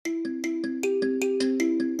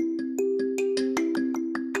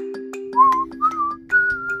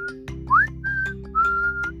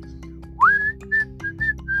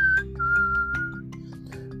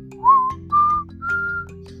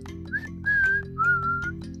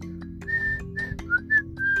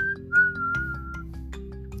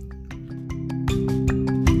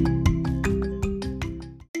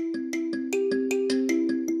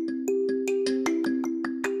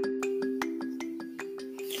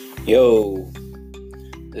Yo,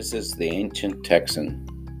 this is the Ancient Texan.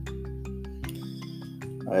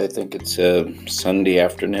 I think it's a Sunday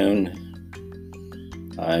afternoon.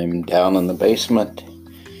 I'm down in the basement.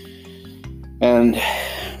 And a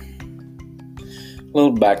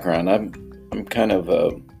little background. I'm kind of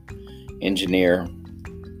a engineer,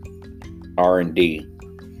 R&D.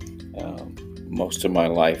 Most of my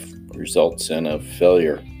life results in a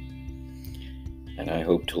failure. And I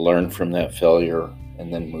hope to learn from that failure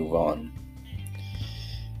and then move on.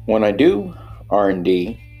 When I do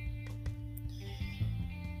R&D,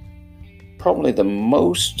 probably the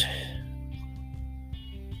most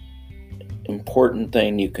important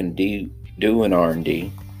thing you can do in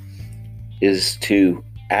R&D is to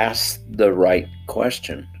ask the right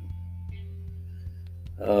question.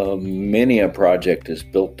 Many a project is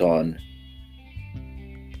built on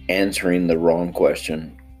answering the wrong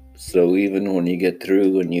question. So even when you get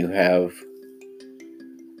through and you have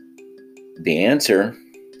the answer,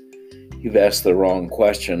 you've asked the wrong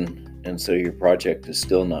question, and so your project is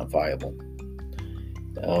still not viable.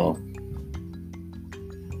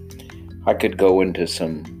 I could go into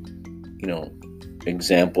some,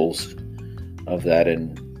 examples of that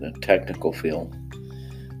in the technical field,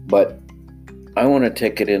 but I want to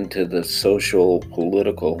take it into the social,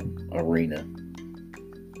 political arena.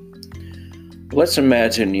 Let's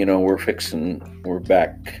imagine, we're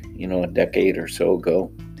back, a decade or so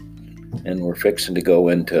ago, and we're fixing to go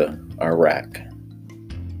into Iraq.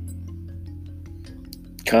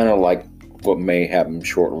 Kind of like what may happen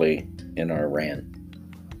shortly in Iran.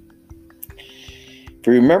 If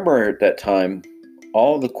you remember at that time,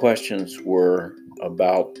 all the questions were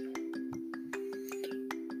about,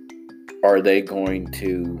 are they going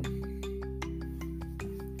to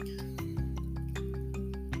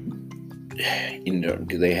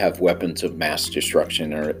do they have weapons of mass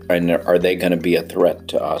destruction, or are they going to be a threat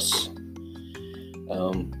to us?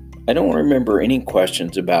 I don't remember any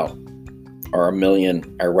questions about, are 1 million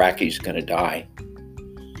Iraqis going to die?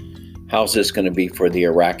 How's this going to be for the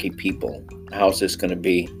Iraqi people? How's this going to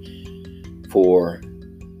be for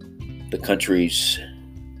the countries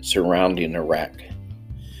surrounding Iraq?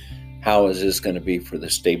 How is this going to be for the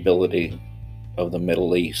stability of the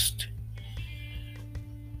Middle East?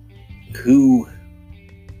 Who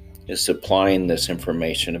is supplying this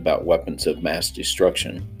information about weapons of mass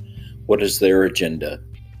destruction? What is their agenda?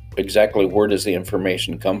 Exactly where does the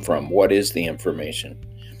information come from? What is the information?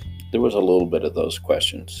 There was a little bit of those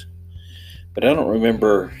questions. But I don't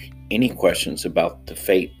remember any questions about the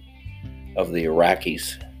fate of the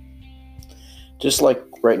Iraqis. Just like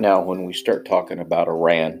right now when we start talking about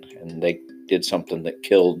Iran and they did something that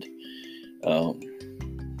killed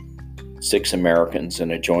 6 Americans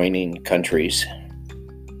in adjoining countries.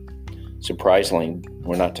 Surprisingly,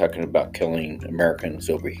 we're not talking about killing Americans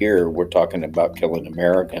over here. We're talking about killing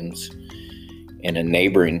Americans in a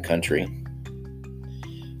neighboring country.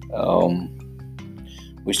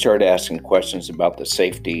 We started asking questions about the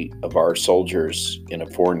safety of our soldiers in a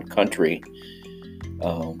foreign country.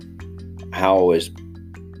 How is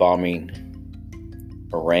bombing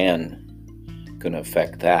Iran going to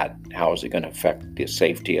affect that? How is it going to affect the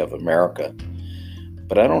safety of America?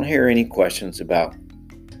 But I don't hear any questions about,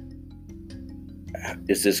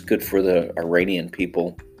 is this good for the Iranian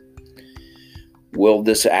people? Will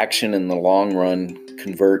this action in the long run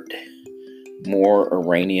convert more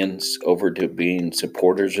Iranians over to being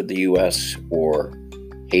supporters of the U.S. or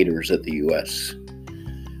haters of the U.S.?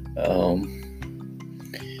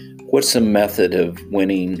 What's the method of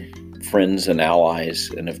winning friends and allies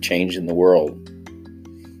and of changing the world?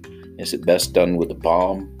 Is it best done with a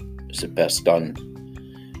bomb? Is it best done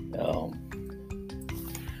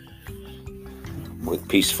with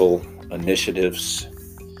peaceful initiatives?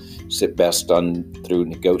 Is it best done through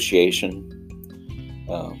negotiation?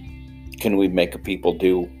 Can we make a people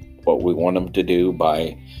do what we want them to do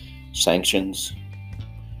by sanctions,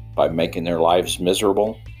 by making their lives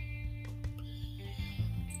miserable?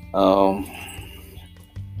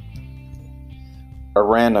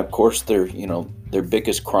 Iran, of course, their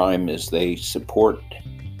biggest crime is they support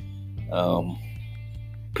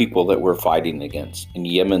people that we're fighting against. In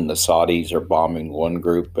Yemen, the Saudis are bombing one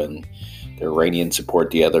group and the Iranians support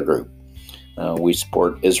the other group. We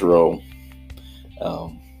support Israel.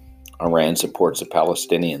 Iran supports the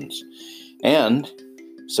Palestinians. And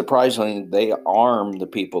surprisingly, they arm the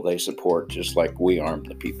people they support just like we arm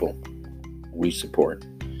the people we support.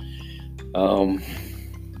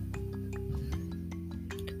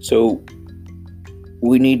 So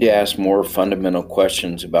we need to ask more fundamental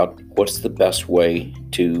questions about what's the best way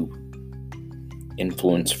to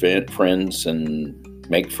influence friends and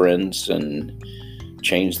make friends and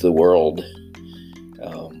change the world,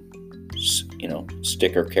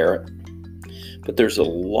 stick or carrot. But there's a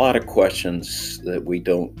lot of questions that we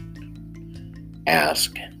don't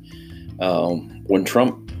ask. When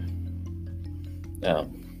Trump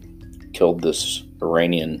killed this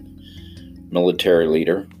Iranian military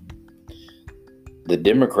leader, the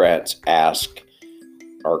Democrats asked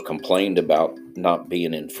or complained about not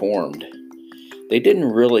being informed. They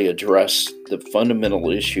didn't really address the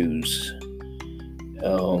fundamental issues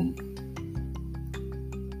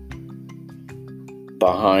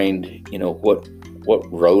behind,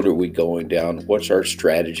 what road are we going down? What's our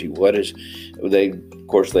strategy? Of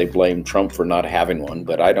course, they blame Trump for not having one,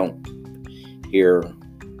 but I don't hear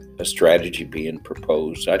a strategy being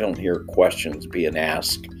proposed. I don't hear questions being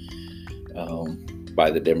asked by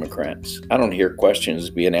the Democrats. I don't hear questions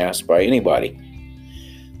being asked by anybody.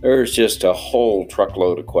 There's just a whole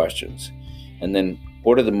truckload of questions. And then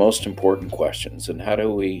what are the most important questions? And how do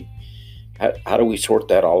we sort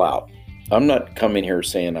that all out? I'm not coming here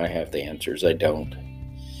saying I have the answers. I don't.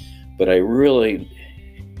 But I really,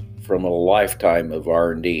 from a lifetime of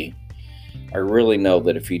R&D, I really know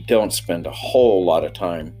that if you don't spend a whole lot of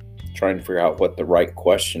time trying to figure out what the right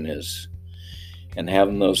question is and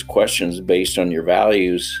having those questions based on your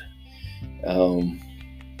values,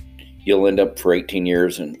 you'll end up for 18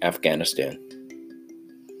 years in Afghanistan.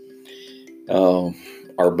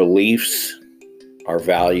 Our beliefs, our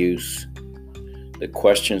values, the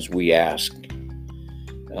questions we ask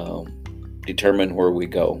determine where we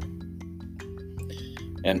go.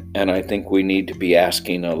 And I think we need to be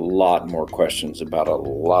asking a lot more questions about a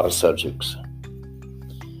lot of subjects.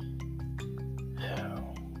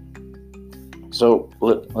 So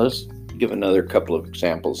let's give another couple of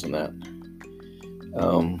examples in that.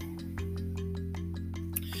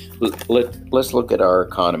 Let's look at our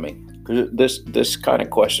economy. This kind of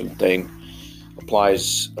question thing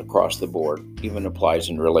applies across the board, even applies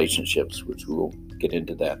in relationships, which we'll get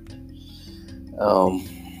into that.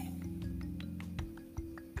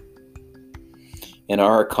 In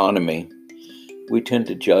our economy, we tend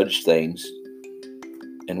to judge things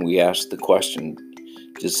and we ask the question,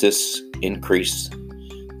 does this increase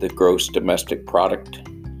the gross domestic product?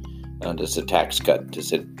 Does a tax cut,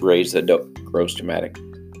 does it raise the gross domestic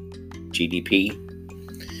GDP?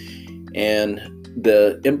 And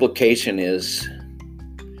the implication is,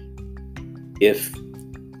 if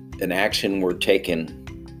an action we're taking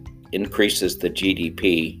increases the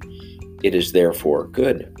GDP, it is therefore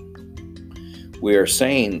good. We are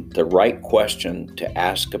saying the right question to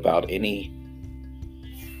ask about any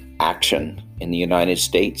action in the United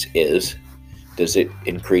States is, does it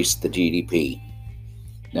increase the GDP?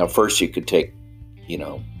 Now, first you could take,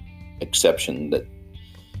 exception that,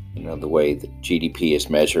 the way that GDP is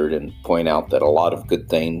measured and point out that a lot of good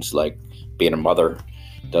things like being a mother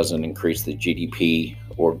doesn't increase the GDP,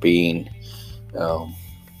 or being, a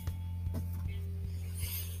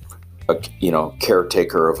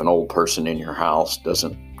caretaker of an old person in your house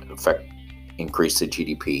doesn't increase the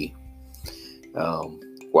GDP.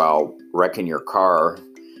 While wrecking your car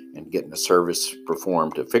and getting a service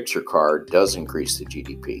performed to fix your car does increase the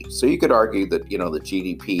GDP. So you could argue that, the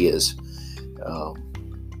GDP is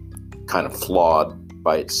kind of flawed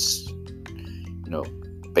by its,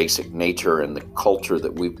 basic nature and the culture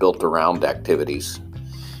that we've built around activities.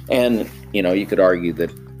 And, you could argue that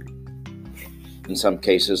in some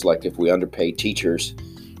cases, like if we underpay teachers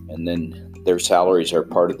and then their salaries are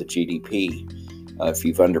part of the GDP, if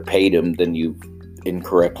you've underpaid them, then you've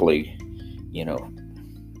incorrectly,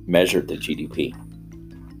 measured the GDP.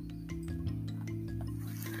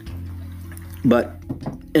 But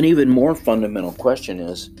an even more fundamental question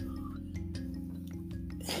is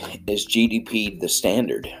GDP the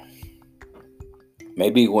standard?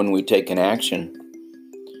 Maybe when we take an action,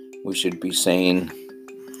 we should be saying,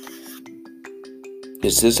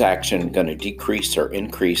 is this action going to decrease or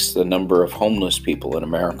increase the number of homeless people in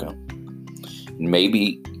America? And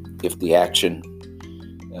maybe if the action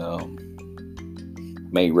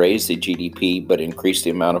may raise the GDP but increase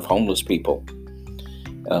the amount of homeless people,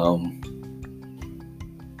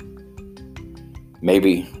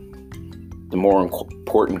 maybe the more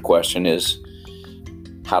important question is,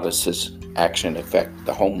 how does this action affect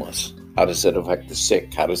the homeless? How does it affect the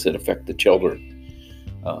sick? How does it affect the children?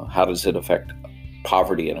 How does it affect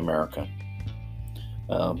poverty in America?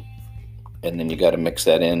 And then you got to mix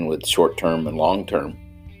that in with short-term and long-term.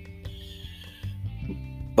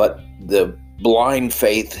 But the blind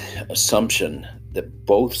faith assumption that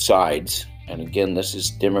both sides, and again, this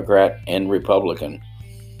is Democrat and Republican,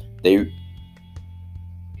 they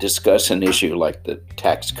discuss an issue like the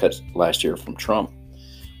tax cuts last year from Trump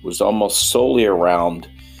was almost solely around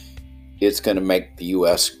it's going to make the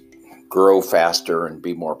U.S. grow faster and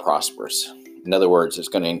be more prosperous. In other words, it's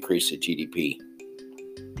going to increase the GDP.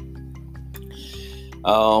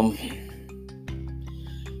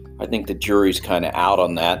 I think the jury's kind of out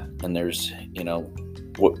on that, and there's,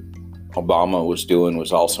 what Obama was doing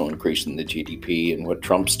was also increasing the GDP, and what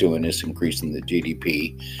Trump's doing is increasing the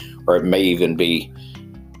GDP, or it may even be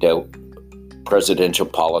that presidential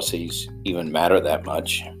policies even matter that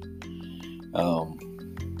much.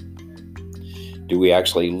 Do we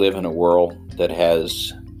actually live in a world that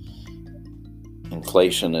has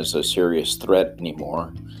inflation as a serious threat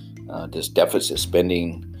anymore? Does deficit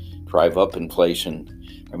spending drive up inflation?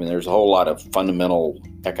 I mean, there's a whole lot of fundamental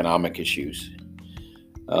economic issues.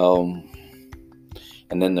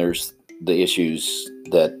 And then there's the issues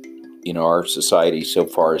that, our society so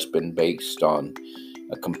far has been based on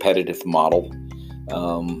a competitive model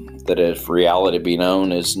that, if reality be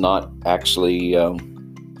known, is not actually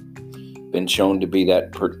been shown to be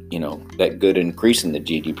that good increase in the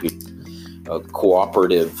GDP. A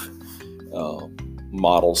cooperative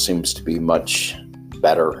model seems to be much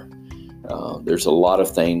better. There's a lot of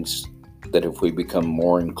things that if we become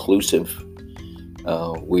more inclusive,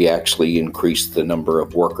 we actually increase the number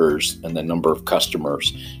of workers and the number of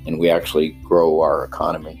customers, and we actually grow our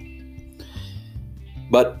economy.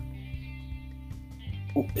 But,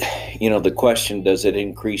 the question, does it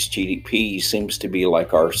increase GDP, seems to be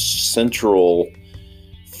like our central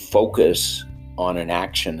focus on an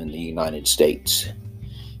action in the United States.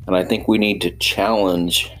 And I think we need to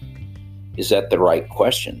challenge, is that the right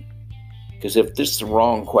question? Because if this is the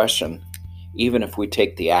wrong question, even if we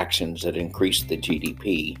take the actions that increase the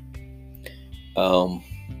GDP,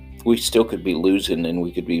 we still could be losing, and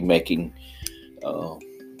we could be making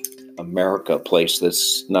America a place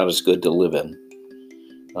that's not as good to live in,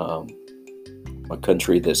 a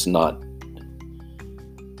country that's not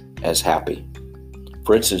as happy.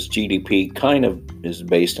 For instance, GDP kind of is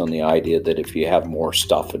based on the idea that if you have more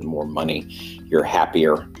stuff and more money, you're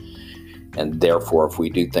happier. And therefore, if we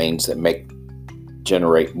do things that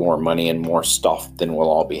generate more money and more stuff, then we'll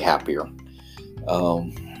all be happier.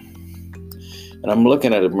 And I'm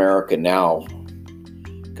looking at America now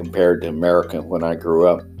compared to America when I grew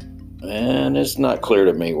up, and it's not clear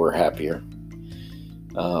to me we're happier.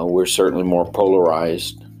 We're certainly more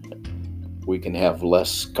polarized. We can have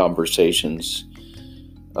less conversations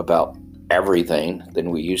about everything than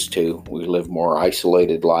we used to. We live more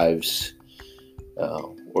isolated lives.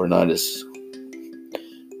 We're not as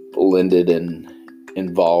blended and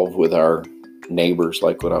involved with our neighbors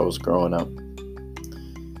like when I was growing up.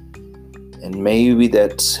 And maybe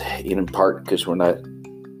that's in part because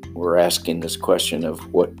we're asking this question of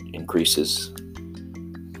what increases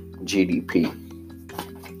GDP.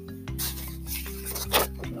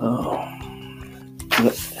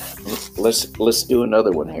 Let's do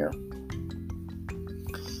another one here.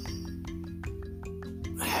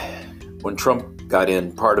 When Trump got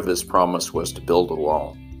in, part of his promise was to build a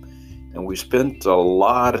wall. And we spent a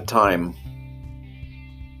lot of time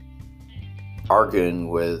arguing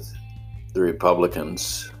with the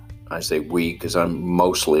Republicans. I say we because I'm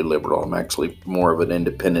mostly liberal. I'm actually more of an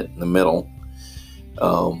independent in the middle.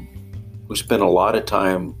 We spent a lot of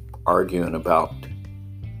time arguing about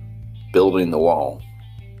building the wall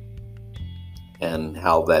and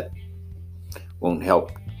how that won't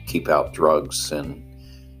help keep out drugs and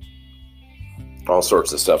all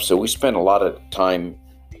sorts of stuff. So we spent a lot of time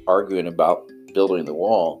arguing about building the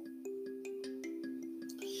wall.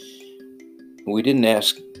 We didn't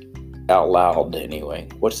ask out loud anyway,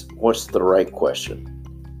 what's the right question?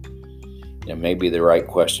 Maybe the right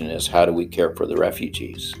question is, how do we care for the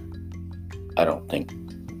refugees? I don't think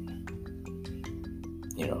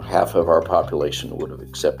half of our population would have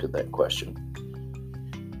accepted that question.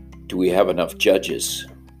 Do we have enough judges?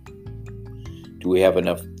 Do we have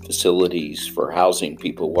enough facilities for housing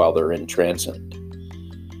people while they're in transit?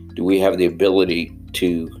 Do we have the ability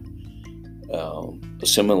to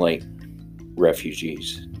assimilate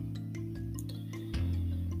refugees?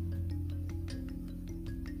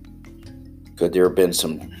 Could there have been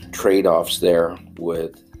some trade-offs there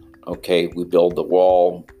with, okay, we build the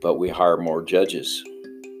wall, but we hire more judges?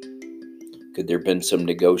 Could there have been some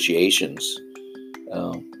negotiations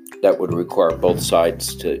that would require both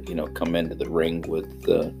sides to, come into the ring with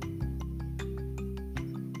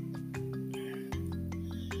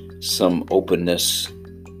some openness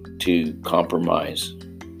to compromise,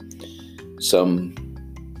 some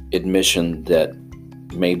admission that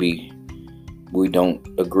maybe we don't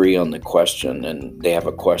agree on the question and they have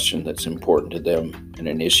a question that's important to them and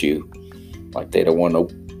an issue, like they don't want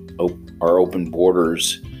our open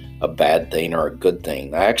borders a bad thing or a good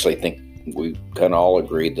thing. I actually think we kind of all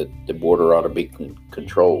agree that the border ought to be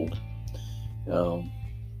controlled.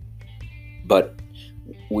 But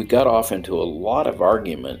we got off into a lot of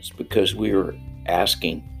arguments because we were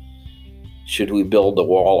asking, should we build the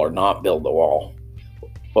wall or not build the wall?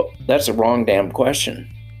 Well, that's a wrong damn question.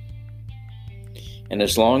 And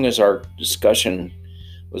as long as our discussion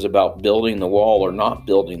was about building the wall or not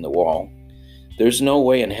building the wall, there's no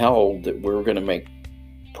way in hell that we're going to make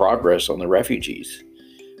progress on the refugees.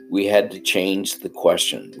 We had to change the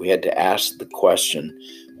question. We had to ask the question,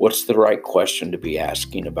 what's the right question to be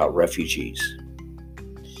asking about refugees?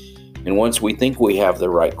 And once we think we have the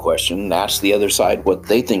right question, ask the other side what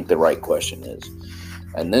they think the right question is.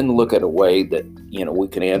 And then look at a way that, we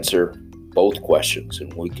can answer both questions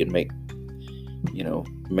and we can make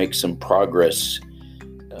some progress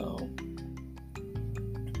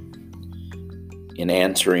in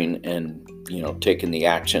answering and, taking the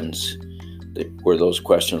actions where those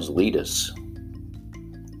questions lead us.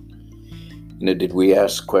 Did we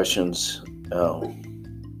ask questions?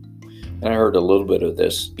 And I heard a little bit of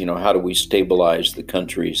this, how do we stabilize the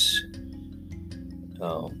countries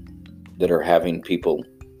that are having people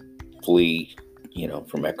flee,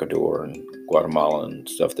 from Ecuador and Guatemala and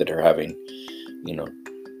stuff that are having,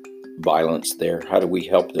 violence there? How do we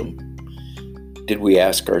help them? Did we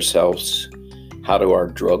ask ourselves, how do our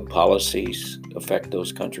drug policies affect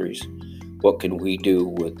those countries? What can we do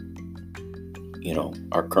with,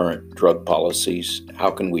 our current drug policies? How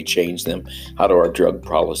can we change them? How do our drug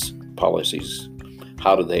policies,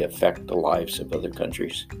 how do they affect the lives of other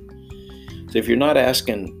countries? So if you're not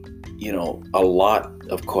asking, a lot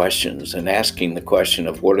of questions and asking the question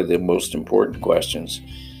of what are the most important questions,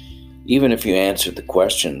 even if you answer the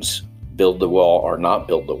questions, build the wall or not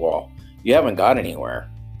build the wall, you haven't got anywhere.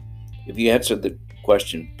 If you answer the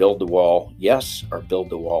question, build the wall yes or build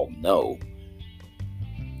the wall no,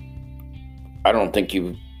 I don't think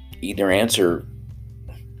either answer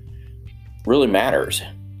really matters.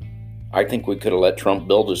 I think we could have let Trump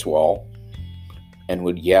build his wall and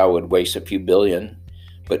would waste a few billion,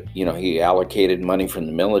 but, he allocated money from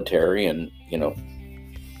the military and,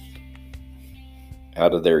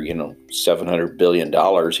 out of their, $700 billion,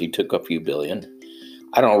 he took a few billion.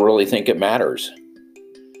 I don't really think it matters.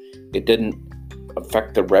 It didn't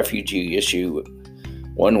affect the refugee issue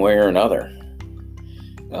one way or another.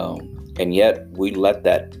 And yet we let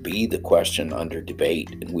that be the question under debate,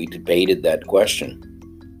 and we debated that question.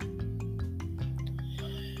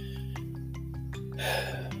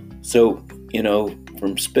 So,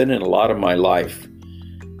 from spending a lot of my life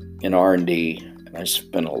in R&D, and I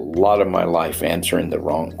spent a lot of my life answering the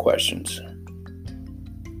wrong questions.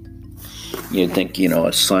 You'd think,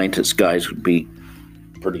 as scientist guys would be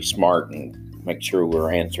pretty smart and make sure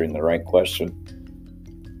we're answering the right question.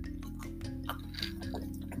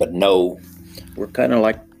 But no, we're kind of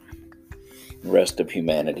like the rest of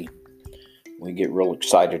humanity. We get real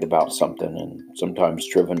excited about something and sometimes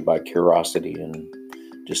driven by curiosity and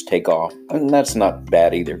just take off. And that's not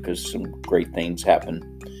bad either, because some great things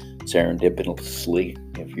happen serendipitously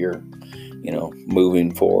if you're,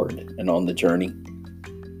 moving forward and on the journey.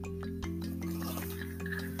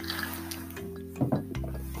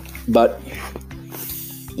 But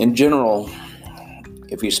in general,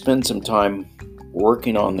 if you spend some time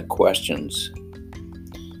working on the questions,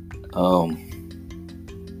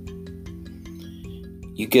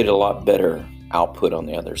 you get a lot better output on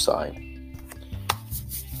the other side.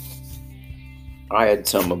 I had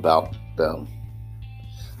some about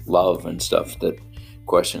love and stuff,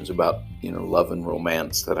 questions about, love and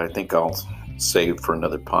romance that I think I'll save for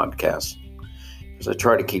another podcast, because I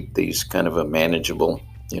try to keep these kind of a manageable,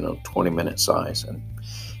 20-minute size. And,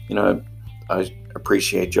 I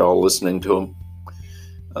appreciate y'all listening to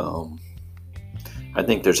them. I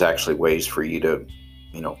think there's actually ways for you to,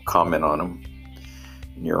 comment on them.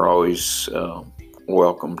 And you're always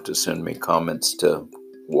welcome to send me comments to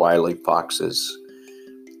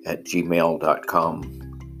wileyfoxes@gmail.com.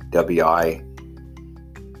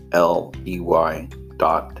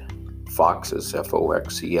 WILEY.foxes,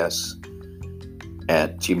 FOXES,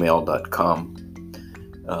 @gmail.com,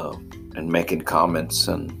 and making comments,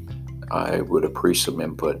 and I would appreciate some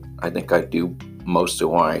input. I think I do most of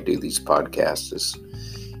why I do these podcasts is,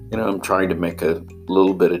 I'm trying to make a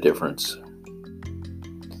little bit of difference,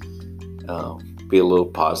 be a little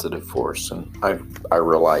positive force, and I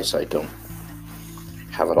realize I don't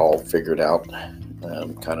have it all figured out.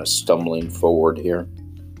 I'm kind of stumbling forward here.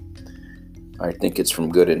 I think it's from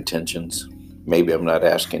good intentions. Maybe I'm not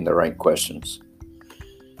asking the right questions.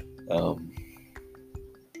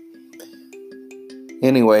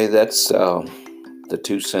 Anyway, that's the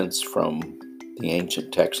 2 cents from the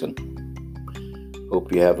Ancient Texan. Hope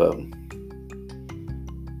you have a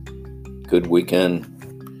good weekend.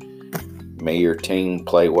 May your team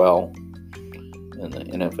play well in the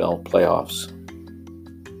NFL playoffs.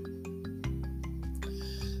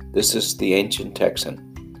 This is the Ancient Texan.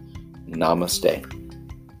 Namaste.